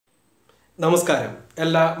നമസ്കാരം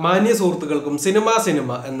എല്ലാ മാന്യ സുഹൃത്തുക്കൾക്കും സിനിമ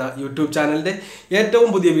എന്ന യൂട്യൂബ് ചാനലിന്റെ ഏറ്റവും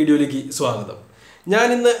പുതിയ വീഡിയോയിലേക്ക് സ്വാഗതം. ഞാൻ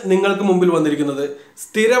ഇന്ന് നിങ്ങൾക്ക് മുമ്പിൽ വന്നിരിക്കുന്നത്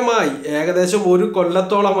സ്ഥിരമായി ഏകദേശം ഒരു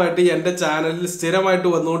കൊല്ലത്തോളമായിട്ട് എൻ്റെ ചാനലിൽ സ്ഥിരമായിട്ട്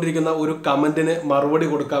വന്നുകൊണ്ടിരിക്കുന്ന ഒരു കമന്റിന് മറുപടി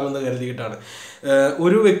കൊടുക്കാമെന്ന് കരുതിയിട്ടാണ്.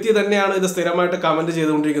 ഒരു വ്യക്തി തന്നെയാണ് ഇത് സ്ഥിരമായിട്ട് കമന്റ്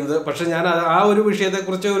ചെയ്തുകൊണ്ടിരിക്കുന്നത്. പക്ഷെ ഞാൻ ആ ഒരു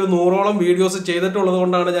വിഷയത്തെക്കുറിച്ച് ഒരു 100ഓളം വീഡിയോസ് ചെയ്തിട്ടുള്ളത്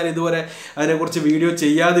കൊണ്ടാണ് ഞാൻ ഇതുവരെ അതിനെക്കുറിച്ച് വീഡിയോ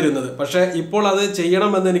ചെയ്യാതിരുന്നത്. പക്ഷേ ഇപ്പോൾ അത്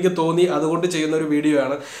ചെയ്യണമെന്ന് എനിക്ക് തോന്നി, അതുകൊണ്ട് ചെയ്യുന്ന ഒരു വീഡിയോ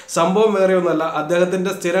ആണ്. സംഭവം വേറെ ഒന്നല്ല,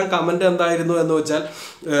 അദ്ദേഹത്തിൻ്റെ സ്ഥിരം കമന്റ് എന്തായിരുന്നു എന്ന് വെച്ചാൽ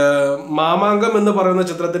മാമാങ്കം എന്ന് പറയുന്ന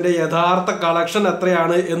ചിത്രത്തിൻ്റെ യഥാർത്ഥ കളക്ഷൻ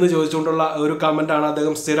എത്രയാണ് എന്ന് ചോദിച്ചുകൊണ്ടുള്ള ഒരു കമന്റാണ്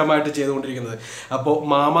അദ്ദേഹം സ്ഥിരമായിട്ട് ചെയ്തുകൊണ്ടിരിക്കുന്നത്. അപ്പോൾ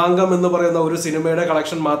മാമാങ്കം എന്ന് പറയുന്ന ഒരു സിനിമയുടെ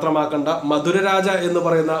കളക്ഷൻ മാത്രമാക്കണ്ട, മധുരരാജ എന്ന്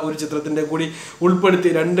പറയുന്ന ഒരു ചിത്രത്തിൻ്റെ കൂടി ഉൾപ്പെടുത്തി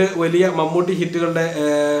 2 വലിയ മമ്മൂട്ടി ഹിറ്റുകളുടെ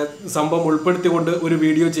സംഭവം ഉൾപ്പെടുത്തിക്കൊണ്ട് ഒരു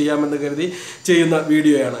വീഡിയോ ചെയ്യാമെന്ന് കരുതി ചെയ്യുന്ന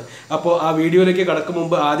വീഡിയോയാണ്. അപ്പോൾ ആ വീഡിയോയിലേക്ക് കടക്കും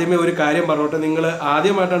മുമ്പ് ആദ്യമേ ഒരു കാര്യം പറഞ്ഞോട്ടെ. നിങ്ങൾ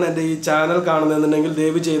ആദ്യമായിട്ടാണ് എൻ്റെ ഈ ചാനൽ കാണുന്നതെന്നുണ്ടെങ്കിൽ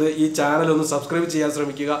ദയവ് ചെയ്ത് ഈ ചാനൽ ഒന്ന് സബ്സ്ക്രൈബ് ചെയ്യാൻ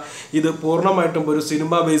ശ്രമിക്കുക. ഇത് പൂർണ്ണമായിട്ടും ഒരു സിനിമ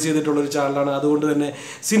ബേസ് ചെയ്തിട്ടുള്ളൊരു ചാനലാണ്. അതുകൊണ്ട് തന്നെ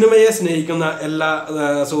സിനിമയെ സ്നേഹിക്കുന്ന എല്ലാ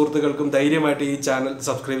സുഹൃത്തുക്കൾക്കും ധൈര്യമായിട്ട് ഈ ചാനൽ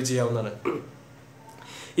സബ്സ്ക്രൈബ് ചെയ്യാവുന്നതാണ്.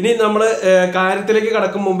 ഇനി നമ്മൾ കാര്യത്തിലേക്ക്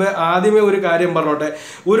കടക്കും മുമ്പേ ആദ്യമേ ഒരു കാര്യം പറഞ്ഞോട്ടെ.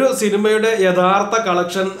 ഒരു സിനിമയുടെ യഥാർത്ഥ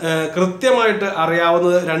കളക്ഷൻ കൃത്യമായിട്ട്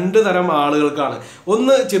അറിയാവുന്നത് 2 തരം ആളുകൾക്കാണ്.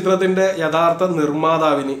 ഒന്ന് ചിത്രത്തിൻ്റെ യഥാർത്ഥ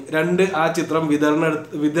നിർമ്മാതാവിന്, 2 ആ ചിത്രം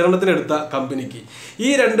വിതരണത്തിനെടുത്ത കമ്പനിക്ക്. ഈ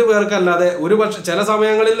 2 പേർക്കല്ലാതെ ഒരുപക്ഷെ ചില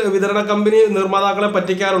സമയങ്ങളിൽ വിതരണ കമ്പനി നിർമ്മാതാക്കളെ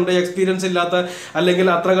പറ്റിക്കാറുണ്ട്. എക്സ്പീരിയൻസ് ഇല്ലാത്ത അല്ലെങ്കിൽ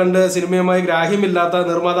അത്ര കണ്ട് സിനിമയുമായി ഗ്രാഹ്യമില്ലാത്ത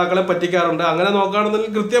നിർമ്മാതാക്കളെ പറ്റിക്കാറുണ്ട്. അങ്ങനെ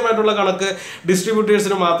നോക്കുകയാണെന്നുണ്ടെങ്കിൽ കൃത്യമായിട്ടുള്ള കണക്ക്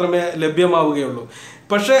ഡിസ്ട്രിബ്യൂട്ടേഴ്സിന് മാത്രമേ ലഭ്യമാവുകയുള്ളൂ.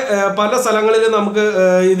 പക്ഷേ പല സ്ഥലങ്ങളിൽ നമുക്ക്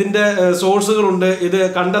ഇതിൻ്റെ സോഴ്സുകളുണ്ട്, ഇത്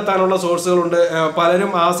കണ്ടെത്താനുള്ള സോഴ്സുകളുണ്ട്.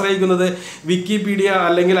 പലരും ആശ്രയിക്കുന്നത് വിക്കിപീഡിയ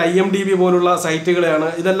അല്ലെങ്കിൽ IMDb പോലുള്ള സൈറ്റുകളെയാണ്.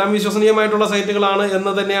 ഇതെല്ലാം വിശ്വസനീയമായിട്ടുള്ള സൈറ്റുകളാണ്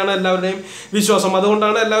എന്ന് തന്നെയാണ് എല്ലാവരുടെയും വിശ്വാസം.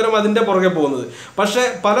 അതുകൊണ്ടാണ് എല്ലാവരും അതിൻ്റെ പുറകെ പോകുന്നത്. പക്ഷേ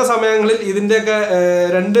പല സമയങ്ങളിൽ ഇതിൻ്റെയൊക്കെ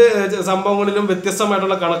 2 സംഭവങ്ങളിലും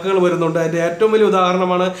വ്യത്യസ്തമായിട്ടുള്ള കണക്കുകൾ വരുന്നുണ്ട്. അതിൻ്റെ ഏറ്റവും വലിയ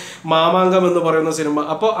ഉദാഹരണമാണ് മാമാങ്കം എന്ന് പറയുന്ന സിനിമ.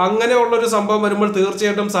 അപ്പോൾ അങ്ങനെയുള്ളൊരു സംഭവം വരുമ്പോൾ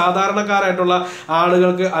തീർച്ചയായിട്ടും സാധാരണക്കാരായിട്ടുള്ള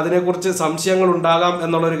ആളുകൾക്ക് അതിനെക്കുറിച്ച് സംശയങ്ങൾ ഉണ്ടാകാം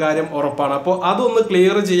എന്നുള്ളൊരു കാര്യം ഉറപ്പാണ്. അപ്പോൾ അതൊന്ന്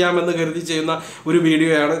ക്ലിയർ ചെയ്യാമെന്ന് കരുതി ചെയ്യുന്ന ഒരു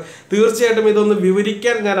വീഡിയോയാണ്. തീർച്ചയായിട്ടും ഇതൊന്ന്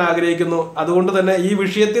വിവരിക്കാൻ ഞാൻ ആഗ്രഹിക്കുന്നു. അതുകൊണ്ട് തന്നെ ഈ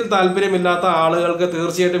വിഷയത്തിൽ താല്പര്യമില്ലാത്ത ആളുകൾക്ക്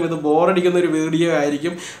തീർച്ചയായിട്ടും ഇത് ബോറടിക്കുന്ന ഒരു വീഡിയോ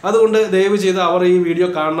ആയിരിക്കും. അതുകൊണ്ട് ദയവ് ചെയ്ത് അവർ ഈ വീഡിയോ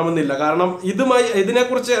കാണണമെന്നില്ല. കാരണം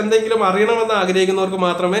ഇതിനെക്കുറിച്ച് എന്തെങ്കിലും അറിയണമെന്ന് ആഗ്രഹിക്കുന്നവർക്ക്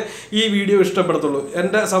മാത്രമേ ഈ വീഡിയോ ഇഷ്ടപ്പെടുത്തുള്ളൂ.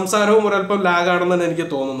 എൻ്റെ സംസാരവും ഒരല്പം ലാഗാണെന്നാണ് എനിക്ക്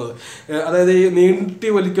തോന്നുന്നത്, അതായത് ഈ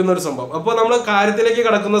നീട്ടി വലിക്കുന്ന ഒരു സംഭവം. അപ്പോൾ നമ്മൾ കാര്യത്തിലേക്ക്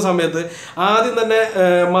കടക്കുന്ന സമയത്ത് ആദ്യം തന്നെ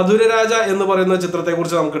മധുരരാജ എന്ന് പറയുന്ന ചിത്രത്തെ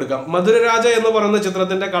കുറിച്ച് നമുക്ക് എടുക്കാം. മധുരരാജ എന്ന് പറയുന്ന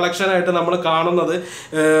ചിത്രത്തിന്റെ കളക്ഷനായിട്ട് നമ്മൾ കാണുന്നത്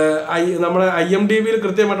നമ്മുടെ IMDbയിൽ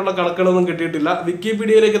കൃത്യമായിട്ടുള്ള കണക്കുകളൊന്നും കിട്ടിയിട്ടില്ല.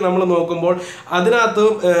 വിക്കിപീഡിയയിലേക്ക് നമ്മൾ നോക്കുമ്പോൾ അതിനകത്ത്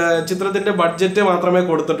ചിത്രത്തിന്റെ ബഡ്ജറ്റ് മാത്രമേ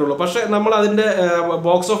കൊടുത്തിട്ടുള്ളൂ. പക്ഷെ നമ്മൾ അതിന്റെ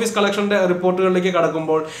ബോക്സ് ഓഫീസ് കളക്ഷന്റെ റിപ്പോർട്ടുകളിലേക്ക്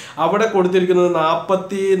കടക്കുമ്പോൾ അവിടെ കൊടുത്തിരിക്കുന്നത്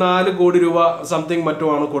 44 കോടി രൂപ സംതിങ്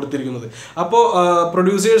മറ്റുമാണ് കൊടുത്തിരിക്കുന്നത്. അപ്പോൾ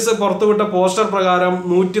പ്രൊഡ്യൂസേഴ്സ് പുറത്തുവിട്ട പോസ്റ്റർ പ്രകാരം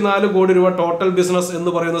 104 കോടി രൂപ ടോട്ടൽ ബിസിനസ്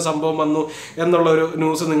എന്ന് പറയുന്ന സംഭവം വന്നു എന്നുള്ള ഒരു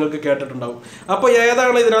ന്യൂസ് നിങ്ങൾക്ക് കേട്ടിട്ടുണ്ടാവും. അപ്പോൾ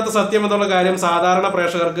ഏതാണ് ഇതിനകത്ത് സത്യം എന്നുള്ള കാര്യം സാധാരണ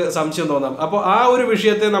പ്രേക്ഷകർക്ക് സംശയം തോന്നാം. അപ്പോൾ ആ ഒരു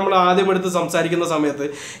വിഷയത്തെ നമ്മൾ ആദ്യം എടുത്ത് സംസാരിക്കുന്ന സമയത്ത്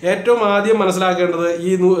ഏറ്റവും ആദ്യം മനസ്സിലാക്കേണ്ടത്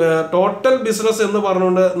ഈ ടോട്ടൽ ബിസിനസ് എന്ന്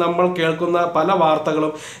പറഞ്ഞുകൊണ്ട് നമ്മൾ കേൾക്കുന്ന പല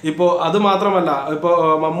വാർത്തകളും ഇപ്പോൾ അത് മാത്രമല്ല, ഇപ്പോൾ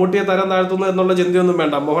മമ്മൂട്ടിയെ തരം താഴ്ത്തുന്നു എന്നുള്ള ചിന്തയൊന്നും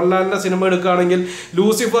വേണ്ട. മോഹൻലാലിന്റെ സിനിമ എടുക്കുകയാണെങ്കിൽ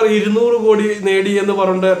ലൂസിഫർ 200 കോടി നേടി എന്ന്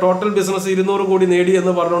പറഞ്ഞുകൊണ്ട്, ടോട്ടൽ ബിസിനസ് 200 കോടി നേടി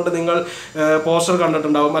എന്ന് പറഞ്ഞുകൊണ്ട് നിങ്ങൾ പോസ്റ്റർ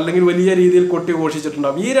കണ്ടിട്ടുണ്ടാവും, അല്ലെങ്കിൽ വലിയ രീതിയിൽ കൊട്ടി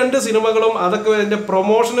ഘോഷിച്ചിട്ടുണ്ടാവും. ഈ 2 സിനിമകളും അതൊക്കെ അതിൻ്റെ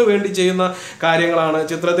പ്രൊമോഷന് വേണ്ടി ചെയ്യുന്ന കാര്യങ്ങളാണ്.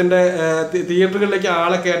 ചിത്രത്തിന്റെ തിയേറ്ററുകളിലേക്ക്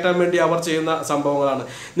ആളെ കയറ്റാൻ വേണ്ടി അവർ ചെയ്യുന്ന സംഭവങ്ങളാണ്.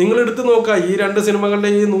 നിങ്ങൾ എടുത്തു നോക്കുക, ഈ 2 സിനിമകളുടെ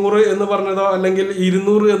ഈ 100 എന്ന് പറഞ്ഞതോ അല്ലെങ്കിൽ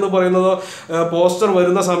 200 എന്ന് പറയുന്നതോ പോസ്റ്റർ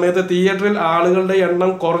വരുന്ന സമയത്ത് തിയേറ്ററിൽ ആളുകളുടെ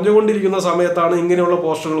എണ്ണം കുറഞ്ഞുകൊണ്ടിരിക്കുന്ന സമയത്താണ് ഇങ്ങനെയുള്ള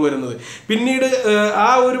പോസ്റ്ററുകൾ വരുന്നത്. പിന്നീട് ആ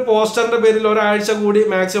ഒരു പോസ്റ്ററിന്റെ പേരിൽ ഒരാഴ്ച കൂടി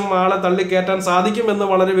മാക്സിമം ആളെ തള്ളിക്കയറ്റാൻ സാധിക്കുമെന്ന്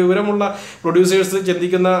വളരെ വിവരമുള്ള പ്രൊഡ്യൂസേഴ്സ്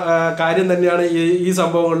ചിന്തിക്കുന്ന കാര്യം തന്നെയാണ് ഈ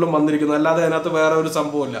സംഭവങ്ങളിലും വന്നിരിക്കുന്നത്. അല്ലാതെ അതിനകത്ത് വേറെ ഒരു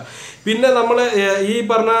സംഭവമില്ല. പിന്നെ നമ്മൾ ഈ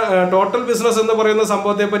പറഞ്ഞ ടോട്ടൽ ബിസിനസ് എന്ന് പറയുന്ന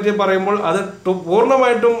സംഭവത്തെ പറ്റി പറയുമ്പോൾ അത്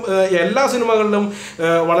പൂർണ്ണമായിട്ടും എല്ലാ സിനിമകളിലും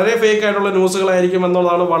വളരെ ഫേക്ക് ആയിട്ടുള്ള ന്യൂസുകളായിരിക്കും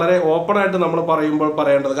എന്നുള്ളതാണ് വളരെ ഓപ്പണായിട്ട് നമ്മൾ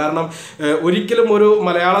പറയേണ്ടത്. കാരണം ഒരിക്കലും ഒരു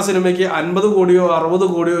മലയാള സിനിമയ്ക്ക് 50 കോടിയോ 60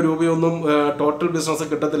 കോടിയോ രൂപയൊന്നും ടോട്ടൽ ബിസിനസ്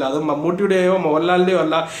കിട്ടത്തില്ല. അത് മമ്മൂട്ടിയുടെയോ മോഹൻലാലിൻ്റെയോ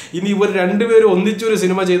അല്ല. ഇനി ഇവർ 2 പേരും ഒന്നിച്ചൊരു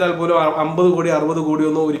സിനിമ ചെയ്താൽ പോലും 50 കോടി 60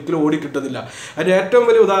 കോടിയൊന്നും ഒരിക്കലും ഓടി കിട്ടത്തില്ല. അതിൻ്റെ ഏറ്റവും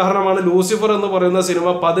വലിയ ഉദാഹരണമാണ് ലൂസിഫർ എന്ന് പറയുന്ന സിനിമ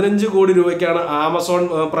 15 കോടി രൂപയ്ക്കാണ് ആമസോൺ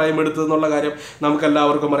പ്രൈം എടുത്തതെന്നുള്ള കാര്യം നമുക്ക്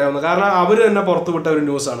എല്ലാവർക്കും അറിയാവുന്നത്. കാരണം അവർ തന്നെ തന്നെ പുറത്തുവിട്ട ഒരു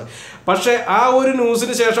ന്യൂസാണ്. പക്ഷേ ആ ഒരു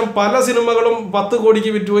ന്യൂസിന് ശേഷം പല സിനിമകളും 10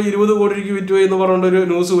 കോടിക്ക് വിറ്റുപോയി, 20 കോടിക്ക് വിറ്റുപോയി എന്ന് പറഞ്ഞൊരു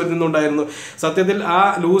ന്യൂസ് വരുന്നുണ്ടായിരുന്നു. സത്യത്തിൽ ആ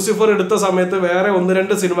ലൂസിഫർ എടുത്ത സമയത്ത് വേറെ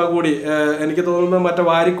 1-2 സിനിമ കൂടി, എനിക്ക് തോന്നുന്നത് മറ്റേ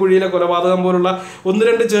വാരിക്കുഴിയിലെ കൊലപാതകം പോലുള്ള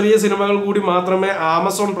 1-2 ചെറിയ സിനിമകൾ കൂടി മാത്രമേ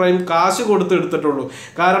ആമസോൺ പ്രൈം കാശ് കൊടുത്ത് എടുത്തിട്ടുള്ളൂ.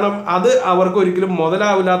 കാരണം അത് അവർക്ക് ഒരിക്കലും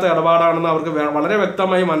മുതലാവില്ലാത്ത ഇടപാടാണെന്ന് അവർക്ക് വളരെ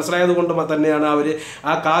വ്യക്തമായി മനസ്സിലായത് കൊണ്ട് തന്നെയാണ് അവർ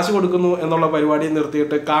ആ കാശ് കൊടുക്കുന്നു എന്നുള്ള പരിപാടി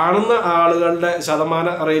നിർത്തിയിട്ട് കാണുന്ന ആളുകളുടെ ശതമാന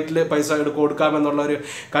റേറ്റിൽ പൈസ കൊടുക്കാമെന്നുള്ള ഒരു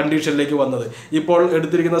കണ്ടീഷനിലേക്ക് വന്നത്. ഇപ്പോൾ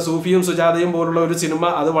എടുത്തിരിക്കുന്ന സൂഫിയും സുജാതയും പോലുള്ള ഒരു സിനിമ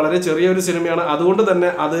അത് വളരെ ചെറിയൊരു സിനിമയാണ്. അതുകൊണ്ട് തന്നെ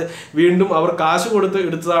അത് വീണ്ടും അവർ കാശ് കൊടുത്ത്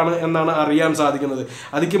എടുത്തതാണ് എന്നാണ് അറിയാൻ സാധിക്കുന്നത്.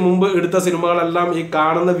 അതിക്ക് മുമ്പ് എടുത്ത സിനിമകളെല്ലാം ഈ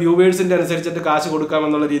കാണുന്ന വ്യൂവേഴ്സിന്റെ അനുസരിച്ചിട്ട് കാശ്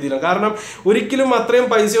കൊടുക്കാമെന്നുള്ള രീതിയിലാണ്. കാരണം ഒരിക്കലും അത്രയും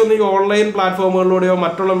പൈസയൊന്നും ഈ ഓൺലൈൻ പ്ലാറ്റ്ഫോമുകളിലൂടെയോ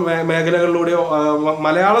മറ്റുള്ള മേഖലകളിലൂടെയോ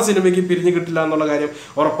മലയാള സിനിമയ്ക്ക് പിരിഞ്ഞു കിട്ടില്ല എന്നുള്ള കാര്യം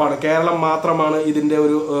ഉറപ്പാണ്. കേരളം മാത്രമാണ് ഇതിന്റെ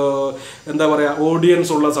ഒരു എന്താ പറയുക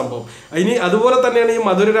ഓഡിയൻസ് ഉള്ള സംഭവം. ഇനി അതുപോലെ തന്നെയാണ് ഈ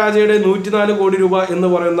മധുരരാജയുടെ 104 കോടി രൂപ എന്ന്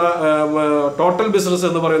പറയുന്ന ടോട്ടൽ ബിസിനസ്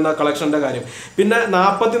എന്ന് പറയുന്ന കളക്ഷന്റെ കാര്യം. പിന്നെ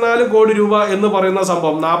 44 കോടി രൂപ എന്ന് പറയുന്ന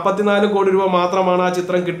സംഭവം, 44 കോടി രൂപ മാത്രമാണ് ആ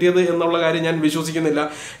ചിത്രം കിട്ടിയത് എന്നുള്ള കാര്യം ഞാൻ വിശ്വസിക്കുന്നില്ല.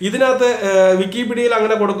 ഇതിനകത്ത് വിക്കിപീഡിയയിൽ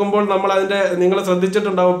അങ്ങനെ കൊടുക്കുമ്പോൾ നമ്മൾ അതിന്റെ നിങ്ങൾ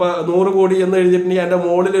ശ്രദ്ധിച്ചിട്ടുണ്ടാവും, ഇപ്പൊ 100 കോടി എന്ന് എഴുതിയിട്ടുണ്ടെങ്കിൽ അതിന്റെ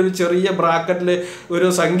മുകളിൽ ഒരു ചെറിയ ബ്രാക്കറ്റിൽ ഒരു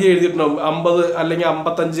സംഖ്യ എഴുതിയിട്ടുണ്ടാവും. 50 അല്ലെങ്കിൽ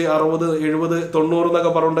 55, 60, 70, 90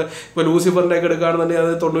 എന്നൊക്കെ പറഞ്ഞുകൊണ്ട് ഇപ്പൊ ലൂസിഫറിന്റെ ഒക്കെ എടുക്കുകയാണെന്നുണ്ടെങ്കിൽ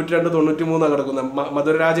അത് 92, 93 കിടക്കുന്നത്.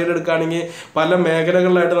 മധുരരാജയുടെ എടുക്കുകയാണെങ്കിൽ പല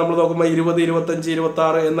മേഖലകളിലായിട്ട് നമ്മൾ നോക്കുമ്പോൾ 20, 25,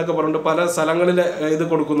 26 എന്നൊക്കെ പറഞ്ഞിട്ട് പല സ്ഥലങ്ങളിൽ ഇത്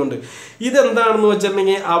കൊടുക്കുന്നുണ്ട്. ഇതെന്താണെന്ന്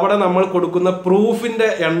വെച്ചിട്ടുണ്ടെങ്കിൽ അവിടെ നമ്മൾ കൊടുക്കുന്ന പ്രൂഫിന്റെ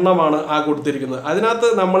എണ്ണമാണ് ആ കൊടുത്തിരിക്കുന്നത്. അതിനകത്ത്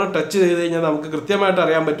നമ്മൾ ടച്ച് ചെയ്ത് കഴിഞ്ഞാൽ നമുക്ക് കൃത്യമായിട്ട്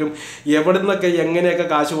അറിയാൻ പറ്റും എവിടെ നിന്നൊക്കെ എങ്ങനെയൊക്കെ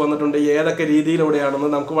കാശ് വന്നിട്ടുണ്ട്, ഏതൊക്കെ രീതിയിലൂടെയാണെന്ന്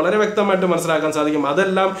നമുക്ക് വളരെ വ്യക്തമായിട്ട് മനസ്സിലാക്കാൻ സാധിക്കും.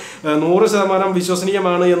 അതെല്ലാം 100%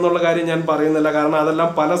 വിശ്വസനീയമാണ് എന്നുള്ള കാര്യം ഞാൻ പറയുന്നില്ല. കാരണം അതെല്ലാം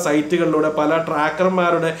പല സൈറ്റുകളിലൂടെ, പല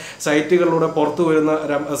ട്രാക്കർമാരുടെ സൈറ്റുകളിലൂടെ പുറത്തു വരുന്ന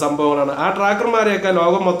സംഭവങ്ങളാണ്. ആ ട്രാക്കർമാരെയൊക്കെ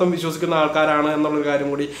ലോകം മൊത്തം വിശ്വസിക്കുന്ന ആൾക്കാരാണ് എന്നുള്ളൊരു കാര്യം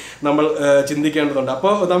കൂടി നമ്മൾ ചിന്തിക്കേണ്ടതുണ്ട്.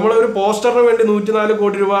 അപ്പോൾ നമ്മൾ ഒരു പോസ്റ്ററിന് വേണ്ടി 104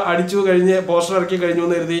 കോടി രൂപ അടിച്ചു കഴിഞ്ഞ് പോസ്റ്റർ ഇറക്കി കഴിഞ്ഞു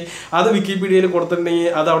എന്ന് കരുതി അത് വിക്കിപീഡിയയിൽ കൊടുത്തിട്ടുണ്ടെങ്കിൽ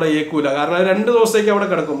അത് അവിടെ ഏക്കൂല. കാരണം 2 ദിവസത്തേക്ക് അവിടെ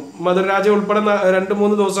കിടക്കും. മധുരരാജ ഉൾപ്പെടെ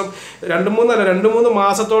 2-3 ദിവസം, 2-3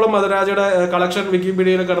 മാസത്തോളം മധുരരാജയുടെ കളക്ഷൻ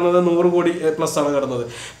വിക്കിപീഡിയയിൽ കിടന്നത് 100 കോടി പ്ലസ് ആണ് കിടന്നത്.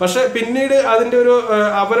 പക്ഷെ പിന്നീട് അതിൻ്റെ ഒരു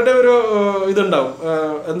അവരുടെ ഒരു ഇതുണ്ടാവും,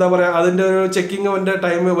 എന്താ പറയുക, അതിൻ്റെ ഒരു ചെക്കിങ്ങിൻ്റെ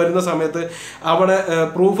ടൈം വരുന്ന സമയത്ത് അവിടെ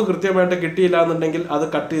പ്രൂഫ് കൃത്യമായിട്ട് കിട്ടിയില്ല എന്നുണ്ടെങ്കിൽ അത്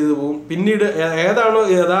കട്ട് ചെയ്ത് പോകും. പിന്നീട് ഏതാണോ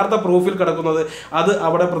യഥാർത്ഥ പ്രൂഫിൽ കിടക്കുന്നത് അത്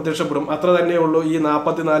അവിടെ പ്രത്യക്ഷപ്പെടും. അത്ര തന്നെ ഉള്ളൂ ഈ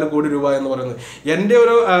 44 കോടി രൂപ എന്ന് പറയുന്നത്. എൻ്റെ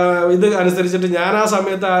ഒരു ഇത് അനുസരിച്ചിട്ട് ഞാൻ ആ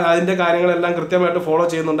സമയത്ത് അതിൻ്റെ കാര്യങ്ങളെല്ലാം കൃത്യമായിട്ട് ഫോളോ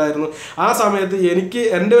ചെയ്യുന്നുണ്ടായിരുന്നു. ആ സമയത്ത് എനിക്ക്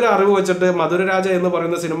എൻ്റെ ഒരു അറിവ് വെച്ചിട്ട് മധുരരാജ എന്ന്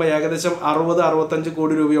പറയുന്ന സിനിമ ഏകദേശം 60-65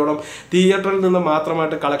 കോടി രൂപയോളം തിയേറ്ററിൽ നിന്ന്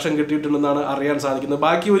മാത്രമായിട്ട് കളക്ഷൻ കിട്ടിയിട്ടുണ്ടെന്നാണ് അറിയാൻ സാധിക്കുന്നത്.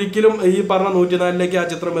 ബാക്കി ഒരിക്കലും ഈ പറഞ്ഞ 104ലേക്ക് ആ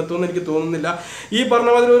ചിത്രം എത്തുമെന്ന് എനിക്ക് തോന്നുന്നില്ല. ഈ പറഞ്ഞ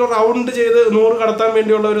മാതിരി ഒരു റൗണ്ട് ചെയ്ത് 100 കടത്താൻ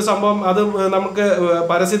വേണ്ടിയുള്ള ഒരു സംഭവം അത് നമുക്ക്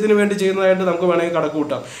പരസ്യത്തിന് വേണ്ടി ചെയ്യുന്നതായിട്ട് നമുക്ക് വേണമെങ്കിൽ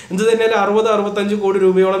കണക്കുകൂട്ടാം. എന്ത് തന്നെയാലും 60-65 കോടി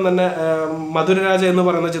രൂപയോളം തന്നെ മധുരരാജ എന്ന്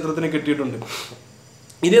പറയുന്ന ചിത്രത്തിന് കിട്ടിയിട്ടുണ്ട്.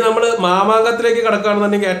 ഇനി നമ്മൾ മാമാങ്കത്തിലേക്ക്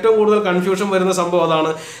കിടക്കുകയാണെന്നുണ്ടെങ്കിൽ ഏറ്റവും കൂടുതൽ കൺഫ്യൂഷൻ വരുന്ന സംഭവം അതാണ്.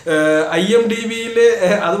 IMDbയിൽ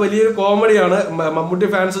അത് വലിയൊരു കോമഡിയാണ്. മമ്മൂട്ടി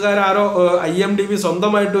ഫാൻസുകാരോ IMDb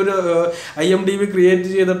സ്വന്തമായിട്ടൊരു IMDb ക്രിയേറ്റ്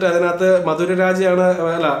ചെയ്തിട്ട് അതിനകത്ത് മധുരരാജയാണ്,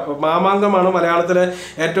 അല്ല മാമാങ്കമാണ് മലയാളത്തിലെ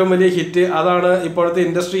ഏറ്റവും വലിയ ഹിറ്റ്, അതാണ് ഇപ്പോഴത്തെ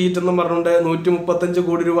ഇൻഡസ്ട്രി ഹിറ്റ് എന്നും പറഞ്ഞുകൊണ്ട് 135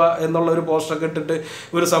 കോടി രൂപ എന്നുള്ള ഒരു പോസ്റ്ററൊക്കെ ഇട്ടിട്ട്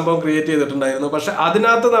ഒരു സംഭവം ക്രിയേറ്റ് ചെയ്തിട്ടുണ്ടായിരുന്നു. പക്ഷെ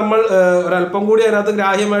അതിനകത്ത് നമ്മൾ ഒരല്പം കൂടി അതിനകത്ത്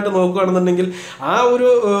ഗ്രാഹ്യമായിട്ട് നോക്കുകയാണെന്നുണ്ടെങ്കിൽ ആ ഒരു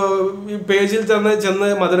പേജിൽ ചെന്ന്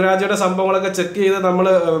മധുരരാജയുടെ സംഭവങ്ങളൊക്കെ ചെക്ക് ചെയ്ത് നമ്മൾ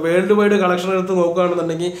വേൾഡ് വൈഡ് കളക്ഷൻ എടുത്ത്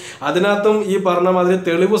നോക്കുകയാണെന്നുണ്ടെങ്കിൽ അതിനകത്തും ഈ പറഞ്ഞ മാതിരി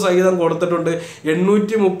തെളിവ് സഹിതം കൊടുത്തിട്ടുണ്ട്.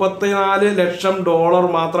 $834 ലക്ഷം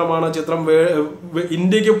മാത്രമാണ് ചിത്രം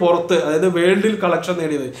ഇന്ത്യക്ക് പുറത്ത്, അതായത് വേൾഡിൽ കളക്ഷൻ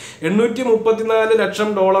നേടിയത്. $834 ലക്ഷം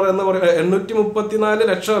എന്ന് പറയുന്നത് 834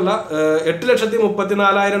 ലക്ഷമല്ല,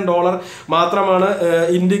 $8,34,000 മാത്രമാണ്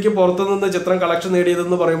ഇന്ത്യക്ക് പുറത്തു നിന്ന് ചിത്രം കളക്ഷൻ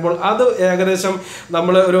നേടിയതെന്ന് പറയുമ്പോൾ അത് ഏകദേശം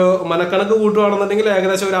നമ്മൾ ഒരു മനക്കണക്ക് കൂട്ടുകയാണെന്നുണ്ടെങ്കിൽ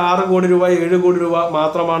ഏകദേശം ഒരു 6 കോടി രൂപ 7 കോടി രൂപ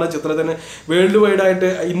മാത്രമാണ് ചിത്രത്തിന് വേൾഡ് വൈഡ് ആയിട്ട്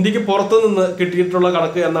ഇന്ത്യക്ക് പുറത്തു നിന്ന് കിട്ടിയിട്ടുള്ള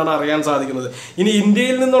കണക്ക് എന്നാണ് അറിയാൻ സാധിക്കുന്നത്. ഇനി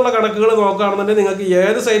ഇന്ത്യയിൽ നിന്നുള്ള കണക്കുകൾ നോക്കുകയാണെന്നുണ്ടെങ്കിൽ നിങ്ങൾക്ക്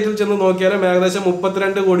ഏത് സൈറ്റിൽ ചെന്ന് നോക്കിയാലും ഏകദേശം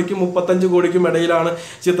 32 കോടിക്കും 35 കോടിക്കും ഇടയിലാണ്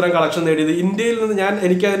ചിത്രം കളക്ഷൻ നേടിയത്. ഇന്ത്യയിൽ നിന്ന്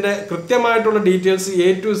എനിക്കതിൻ്റെ കൃത്യമായിട്ടുള്ള ഡീറ്റെയിൽസ് A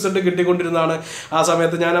to Z കിട്ടിക്കൊണ്ടിരുന്നതാണ്. ആ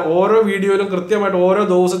സമയത്ത് ഞാൻ ഓരോ വീഡിയോയിലും കൃത്യമായിട്ട് ഓരോ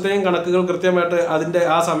ദിവസത്തെയും കണക്കുകൾ കൃത്യമായിട്ട് അതിൻ്റെ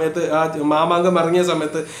ആ സമയത്ത് ആ മാമാങ്കം ഇറങ്ങിയ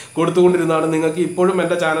സമയത്ത് കൊടുത്തുകൊണ്ടിരുന്നതാണ്. നിങ്ങൾക്ക് ഇപ്പോഴും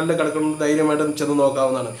എൻ്റെ ചാനലിൽ കിടക്കുന്നത് ധൈര്യമായിട്ട് ചെന്ന്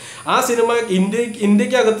നോക്കാവുന്നതാണ്. ആ സിനിമ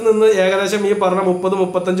ഇന്ത്യക്ക് അകത്ത് നിന്ന് ഏകദേശം ഈ പറഞ്ഞ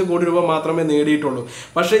 30-35 കോടി രൂപ മാത്രമേ നേടിയിട്ടുള്ളൂ.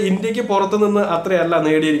 പക്ഷേ ഇന്ത്യക്ക് പുറത്ത് നിന്ന് അത്രയല്ല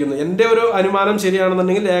നേടിയിരിക്കുന്നത്. എൻ്റെ ഒരു അനുമാനം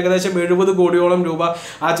ശരിയാണെന്നുണ്ടെങ്കിൽ ഏകദേശം 70 കോടിയോളം രൂപ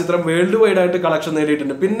ആ ചിത്രം വേൾഡ് വൈഡ് ആയിട്ട് കളക്ഷൻ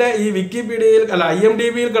നേടിയിട്ടുണ്ട്. പിന്നെ ഈ വിക്കിപീഡിയയിൽ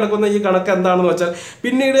IMDbയിൽ കിടക്കുന്ന ഈ കണക്ക് എന്താണെന്ന് വെച്ചാൽ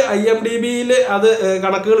പിന്നീട് IMDbയിൽ അത്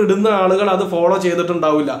കണക്കുകൾ ഇടുന്ന ആളുകൾ അത് ഫോളോ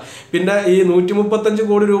ചെയ്തിട്ടുണ്ടാവില്ല. പിന്നെ ഈ 135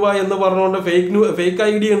 കോടി രൂപ എന്ന് പറഞ്ഞുകൊണ്ട് ഫേക്ക്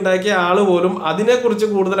ID ഉണ്ടാക്കിയ ആള് പോലും അതിനെക്കുറിച്ച്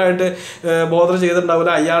കൂടുതലായിട്ട് ബോധർ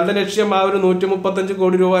ചെയ്തിട്ടുണ്ടാവില്ല. അയാളുടെ ലക്ഷ്യം ആ ഒരു 135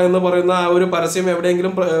 കോടി രൂപ എന്ന് പറയുന്ന ആ ഒരു പരസ്യം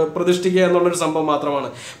എവിടെയെങ്കിലും പ്രതിഷ്ഠിക്കുക എന്നുള്ളൊരു സംഭവം മാത്രമാണ്.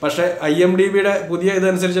 പക്ഷേ IMDbയുടെ പുതിയ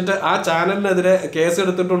ഇതനുസരിച്ചിട്ട് ആ ചാനലിനെതിരെ കേസ്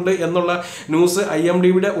എടുത്തിട്ടുണ്ട് എന്നുള്ള ന്യൂസ്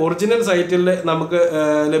IMDbയുടെ ഒറിജിനൽ സൈറ്റിൽ നമുക്ക്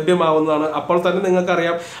ലഭ്യമാവുന്നതാണ്. അപ്പോൾ തന്നെ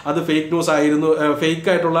നിങ്ങൾക്കറിയാം അത് ഫേക്ക് ന്യൂസ് ആയിരുന്നു, ഫേക്ക്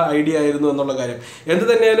ആയിട്ടുള്ള ഐഡിയ ആയിരുന്നു എന്നുള്ള കാര്യം. എന്ത്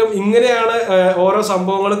തന്നെയാലും ഇങ്ങനെയാണ് ഓരോ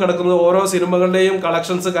സംഭവങ്ങൾ കിടക്കുന്നത്, ഓരോ സിനിമകളുടെയും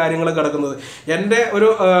കളക്ഷൻസ് കാര്യങ്ങൾ കിടക്കുന്നത്. എൻ്റെ ഒരു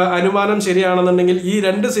അനുമാനം ശരിയാണെന്നുണ്ടെങ്കിൽ ഈ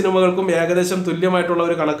 2 സിനിമകൾക്കും ഏകദേശം തുല്യമായിട്ടുള്ള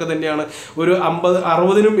ഒരു കണക്ക് തന്നെയാണ്. ഒരു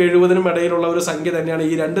 60-നും 70-നും ഇടയിലുള്ള ഒരു സംഖ്യ തന്നെയാണ്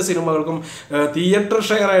ഈ 2 സിനിമകൾക്കും തിയേറ്റർ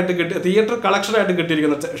ഷെയർ ആയിട്ട് തിയേറ്റർ കളക്ഷൻ ആയിട്ട്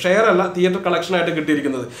കിട്ടിയിരിക്കുന്നത്. ഷെയർ അല്ല, തിയേറ്റർ കളക്ഷൻ ആയിട്ട്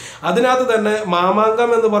കിട്ടിയിരിക്കുന്നത്. അതിനകത്ത് തന്നെ മാമാങ്കം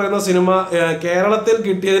എന്ന് പറയുന്ന സിനിമ കേരളത്തിൽ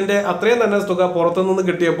കിട്ടിയതിൻ്റെ അത്രയും തന്നെ തുക പുറത്തുനിന്ന്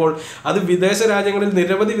കിട്ടിയപ്പോൾ അത്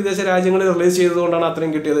നിരവധി വിദേശ രാജ്യങ്ങളിൽ റിലീസ് ചെയ്തതുകൊണ്ടാണ്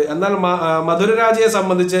അത്രയും കിട്ടിയത്. എന്നാൽ മധുരരാജയെ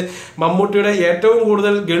സംബന്ധിച്ച് മമ്മൂട്ടിയുടെ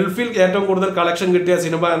ഗൾഫിൽ ഏറ്റവും കൂടുതൽ കളക്ഷൻ കിട്ടിയ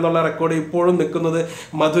സിനിമ എന്നുള്ള റെക്കോർഡ് ഇപ്പോഴും നിൽക്കുന്നത്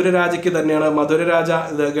മധുരരാജയ്ക്ക് തന്നെയാണ്. മധുരരാജ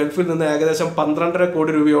ഗൾഫിൽ നിന്ന് ഏകദേശം 12.5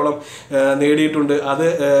 കോടി രൂപയോളം നേടിയിട്ടുണ്ട്. അത്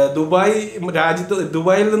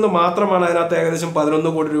ദുബായിൽ നിന്ന് മാത്രമാണ് അതിനകത്ത് ഏകദേശം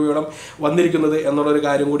 11 കോടി രൂപയോളം വന്നിരിക്കുന്നത് എന്നുള്ളൊരു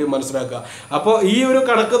കാര്യം കൂടി മനസ്സിലാക്കുക. അപ്പോൾ ഈ ഒരു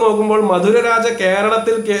കണക്ക് നോക്കുമ്പോൾ മധുരരാജ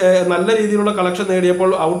കേരളത്തിൽ നല്ല രീതിയിലുള്ള കളക്ഷൻ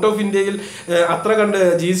നേടിയപ്പോൾ ഔട്ട് ഓഫ് ഇന്ത്യയിൽ അത്ര കണ്ട്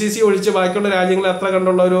GCC ഒഴിച്ച് ബാക്കിയുള്ള രാജ്യങ്ങളിൽ അത്ര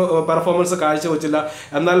കണ്ടുള്ള ഒരു പെർഫോമൻസ് കാഴ്ചവെച്ചില്ല.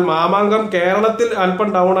 എന്നാൽ മാമാങ്കം കേരളത്തിൽ അല്പം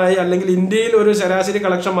ഡൗൺ ആയി, അല്ലെങ്കിൽ ഇന്ത്യയിൽ ഒരു ശരാശരി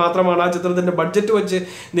കളക്ഷൻ മാത്രമാണ് ആ ചിത്രത്തിന്റെ ബഡ്ജറ്റ് വെച്ച്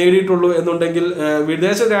നേടിയിട്ടുള്ളൂ എന്നുണ്ടെങ്കിൽ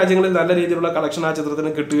വിദേശ രാജ്യങ്ങളിൽ നല്ല രീതിയിലുള്ള കളക്ഷൻ ആ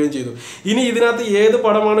ചിത്രത്തിന് കിട്ടുകയും ചെയ്തു. ഇനി ഇതിനകത്ത് ഏത്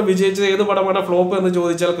പടമാണ് വിജയിച്ചത്, ഏത് പടമാണ് ഫ്ലോപ്പ് എന്ന്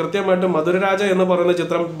ചോദിച്ചാൽ കൃത്യമായിട്ട് മധുരരാജ എന്ന് പറയുന്ന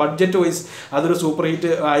ചിത്രം ബഡ്ജറ്റ് വൈസ് അതൊരു സൂപ്പർ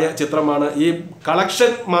ഹിറ്റ് ആയ ചിത്രമാണ്. ഈ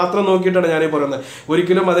കളക്ഷൻ മാത്രം നോക്കിയിട്ടാണ് ഞാനീ പറയുന്നത്,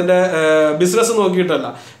 ഒരിക്കലും അതിന്റെ ബിസിനസ് നോക്കിയിട്ടല്ല.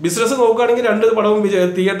 ബിസിനസ് നോക്കുകയാണെങ്കിൽ 2 പടവും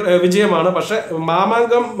തിയേറ്റർ വിജയമാണ്. പക്ഷെ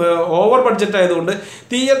മാമാങ്കം ഓവർ ബഡ്ജറ്റ് ആയതുകൊണ്ട്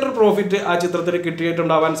തിയേറ്റർ പ്രോഫിറ്റ് ആ ചിത്രത്തിന്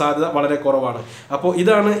കിട്ടിയിട്ടുണ്ടാവാൻ സാധ്യത വളരെ കുറവാണ്. അപ്പോൾ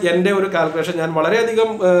ഇതാണ് എൻ്റെ ഒരു കാൽക്കുലേഷൻ. ഞാൻ വളരെയധികം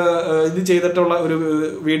ഇത് ചെയ്തിട്ടുള്ള ഒരു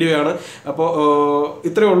വീഡിയോ ആണ്. അപ്പോൾ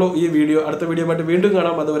ഇത്രയേ ഉള്ളൂ ഈ വീഡിയോ. അടുത്ത വീഡിയോ ആയിട്ട് വീണ്ടും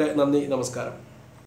കാണാം. അതുവരെ നന്ദി, നമസ്കാരം.